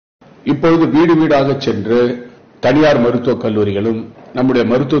இப்பொழுது வீடு வீடாக சென்று தனியார் மருத்துவக் கல்லூரிகளும் நம்முடைய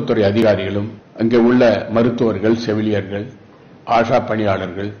மருத்துவத்துறை அதிகாரிகளும் அங்கே உள்ள மருத்துவர்கள், செவிலியர்கள், ஆஷா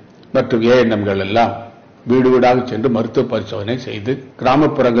பணியாளர்கள் மற்றும் ஏஎன்எம்கள் எல்லாம் வீடு வீடாக சென்று மருத்துவ பரிசோதனை செய்து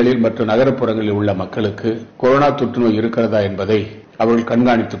கிராமப்புறங்களில் மற்றும் நகரப்புறங்களில் உள்ள மக்களுக்கு கொரோனா தொற்றுநோய் இருக்கிறதா என்பதை அவர்கள்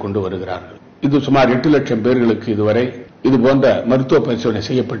கண்காணித்துக் கொண்டு வருகிறார்கள். இது சுமார் 8 லட்சம் பேர்களுக்கு இதுவரை இதுபோன்ற மருத்துவ பரிசோதனை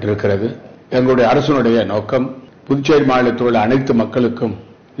செய்யப்பட்டிருக்கிறது. எங்களுடைய அரசுடைய நோக்கம் புதுச்சேரி மாநிலத்தில் உள்ள அனைத்து மக்களுக்கும்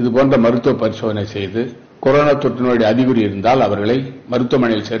இதுபோன்ற மருத்துவ பரிசோதனை செய்து கொரோனா தொற்றுநோய் அறிகுறி இருந்தால் அவர்களை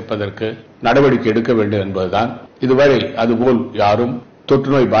மருத்துவமனையில் சேர்ப்பதற்கு நடவடிக்கை எடுக்க வேண்டும் என்பதுதான். இதுவரை அதுபோல் யாரும்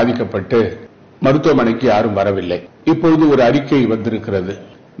தொற்றுநோய் பாதிக்கப்பட்டு மருத்துவமனைக்கு யாரும் வரவில்லை. இப்பொழுது ஒரு அறிக்கை வந்திருக்கிறது.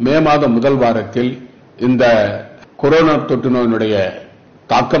 மே மாதம் முதல் வாரத்தில் இந்த கொரோனா தொற்றுநோயினுடைய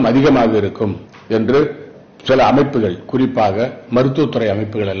தாக்கம் அதிகமாக இருக்கும் என்று சில அமைப்புகள், குறிப்பாக மருத்துவத்துறை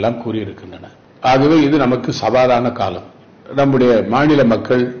அமைப்புகள் எல்லாம் கூறியிருக்கின்றன. ஆகவே இது நமக்கு சவாலான காலம். நம்முடைய மாநில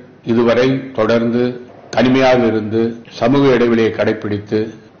மக்கள் இதுவரை தொடர்ந்து தனிமையாக இருந்து சமூக இடைவெளியை கடைபிடித்து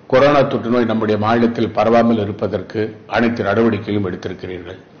கொரோனா தொற்றுநோய் நம்முடைய மாநிலத்தில் பரவாமல் இருப்பதற்கு அனைத்து நடவடிக்கைகளும்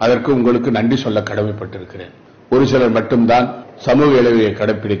எடுத்திருக்கிறீர்கள். அதற்கு உங்களுக்கு நன்றி சொல்ல கடமைப்பட்டிருக்கிறேன். ஒரு சிலர் மட்டும்தான் சமூக இடைவெளியை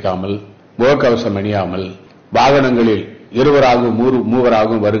கடைபிடிக்காமல், முகக்கவசம் அணியாமல், வாகனங்களில் இருவராகவும்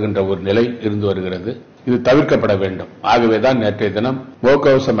மூவராகவும் வருகின்ற ஒரு நிலை இருந்து வருகிறது. இது தவிர்க்கப்பட வேண்டும். ஆகவேதான் நேற்றைய தினம்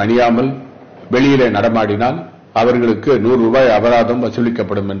முகக்கவசம் அணியாமல் வெளியிலே நடமாடினால் அவர்களுக்கு 100 ரூபாய் அபராதம்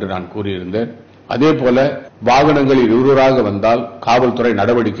வசூலிக்கப்படும் என்று நான் கூறியிருந்தேன். அதேபோல வாகனங்களில் இருவராக வந்தால் காவல்துறை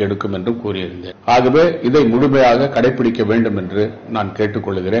நடவடிக்கை எடுக்கும் என்றும் கூறியிருந்தேன். ஆகவே இதை முழுமையாக கடைபிடிக்க வேண்டும் என்று நான் கேட்டுக்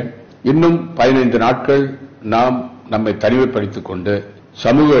கொள்கிறேன். இன்னும் 15 நாட்கள் நாம் நம்மை தனிமைப்படுத்திக் கொண்டு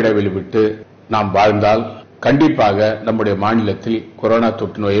சமூக இடைவெளி விட்டு நாம் வாழ்ந்தால் கண்டிப்பாக நம்முடைய மாநிலத்தில் கொரோனா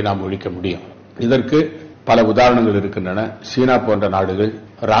தொற்று நோயை நாம் ஒழிக்க முடியும். இதற்கு பல உதாரணங்கள் இருக்கின்றன. சீனா போன்ற நாடுகள்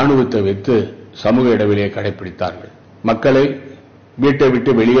ராணுவத்தை வைத்து சமூக இடைவெளியை கடைபிடித்தார்கள். மக்களை வீட்டை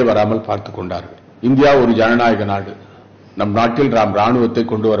விட்டு வெளியே வராமல் பார்த்துக் கொண்டார்கள். இந்தியா ஒரு ஜனநாயக நாடு. நம் நாட்டில் நாம் ராணுவத்தை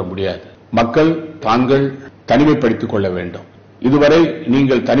கொண்டு வர முடியாது. மக்கள் தாங்கள் தனிமைப்படுத்திக் கொள்ள வேண்டும். இதுவரை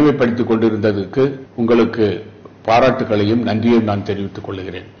நீங்கள் தனிமைப்படுத்திக் கொண்டிருந்ததற்கு உங்களுக்கு பாராட்டுகளையும் நன்றியையும் நான் தெரிவித்துக்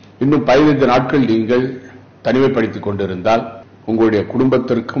கொள்கிறேன். இன்னும் 15 நாட்கள் நீங்கள் தனிமைப்படுத்திக் கொண்டிருந்தால் உங்களுடைய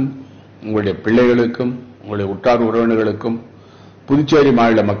குடும்பத்திற்கும், உங்களுடைய பிள்ளைகளுக்கும், உங்களுடைய உற்றார் உறவினர்களுக்கும், புதுச்சேரி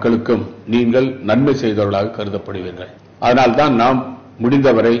மாநில மக்களுக்கும் நீங்கள் நன்மை செய்தவர்களாக கருதப்படுவீர்கள். அதனால்தான் நாம்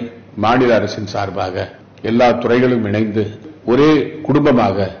முடிந்தவரை மாநில அரசின் சார்பாக எல்லா துறைகளும் இணைந்து ஒரே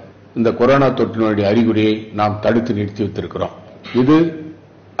குடும்பமாக இந்த கொரோனா தொற்றுநோயுடைய அறிகுறியை நாம் தடுத்து நிறுத்தி வைத்திருக்கிறோம். இது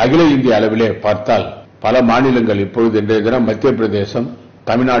அகில இந்திய அளவிலே பார்த்தால் பல மாநிலங்கள் இப்பொழுது இன்றைய தினம் மத்திய பிரதேசம்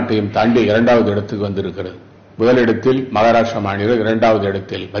தமிழ்நாட்டையும் தாண்டி 2வது இடத்துக்கு வந்திருக்கிறது. முதலிடத்தில் மகாராஷ்டிரா மாநிலம், 2வது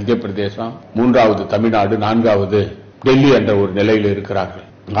இடத்தில் மத்திய பிரதேசம், 3வது தமிழ்நாடு, 4வது டெல்லி என்ற ஒரு நிலையில் இருக்கிறார்கள்.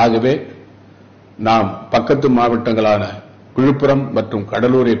 ஆகவே நாம் பக்கத்து மாவட்டங்களான விழுப்புரம் மற்றும்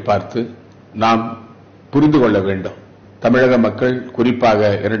கடலூரை பார்த்து நாம் புரிந்து கொள்ள வேண்டும். தமிழக மக்கள் குறிப்பாக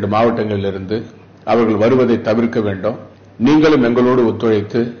 2 மாவட்டங்களிலிருந்து அவர்கள் வருவதை தவிர்க்க வேண்டும். நீங்களும் எங்களோடு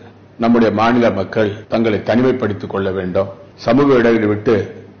ஒத்துழைத்து நம்முடைய மாநில மக்கள் தங்களை தனிமைப்படுத்திக் கொள்ள வேண்டும். சமூக இடைவெளி விட்டு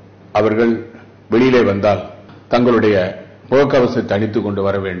அவர்கள் வெளியிலே வந்தால் தங்களுடைய முகக்கவசத்தை அணித்துக் கொண்டு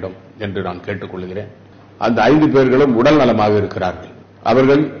வர வேண்டும் என்று நான் கேட்டுக் கொள்கிறேன். அந்த 5 பேர்களும் உடல் நலமாக இருக்கிறார்கள்.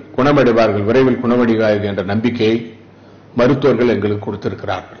 அவர்கள் குணமடைவார்கள், விரைவில் குணமடைவார்கள் என்ற நம்பிக்கையை மருத்துவர்கள் எங்களுக்கு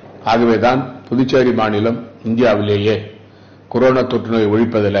கொடுத்திருக்கிறார்கள். ஆகவேதான் புதுச்சேரி மாநிலம் இந்தியாவிலேயே கொரோனா தொற்றுநோயை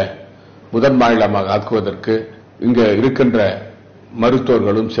ஒழிப்பதில் முதன் மாநிலமாக ஆக்குவதற்கு இங்கு இருக்கின்ற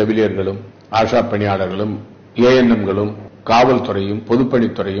மருத்துவர்களும், செவிலியர்களும், ஆஷா பணியாளர்களும், ஏஎன்எம்களும், காவல்துறையும்,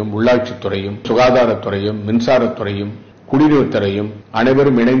 பொதுப்பணித்துறையும், உள்ளாட்சித்துறையும், சுகாதாரத்துறையும், மின்சாரத்துறையும், குடிநீர் துறையும்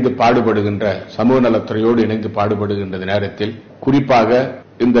அனைவரும் இணைந்து பாடுபடுகின்ற, சமூக நலத்துறையோடு இணைந்து பாடுபடுகின்ற நேரத்தில் குறிப்பாக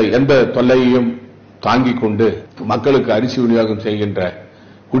இந்த எந்த தொல்லையையும் தாங்கிக் கொண்டு மக்களுக்கு அரிசி விநியோகம் செய்கின்ற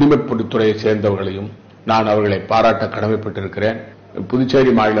குடிமைப்பொருட்துறையை சேர்ந்தவர்களையும் நான் அவர்களை பாராட்ட கடமைப்பட்டிருக்கிறேன்.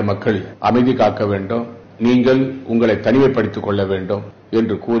 புதுச்சேரி மாநில மக்கள் அமைதி காக்க வேண்டும், நீங்கள் உங்களை தனிமைப்படுத்திக் கொள்ள வேண்டும்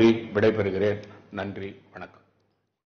என்று கூறி விடைபெறுகிறேன். நன்றி, வணக்கம்.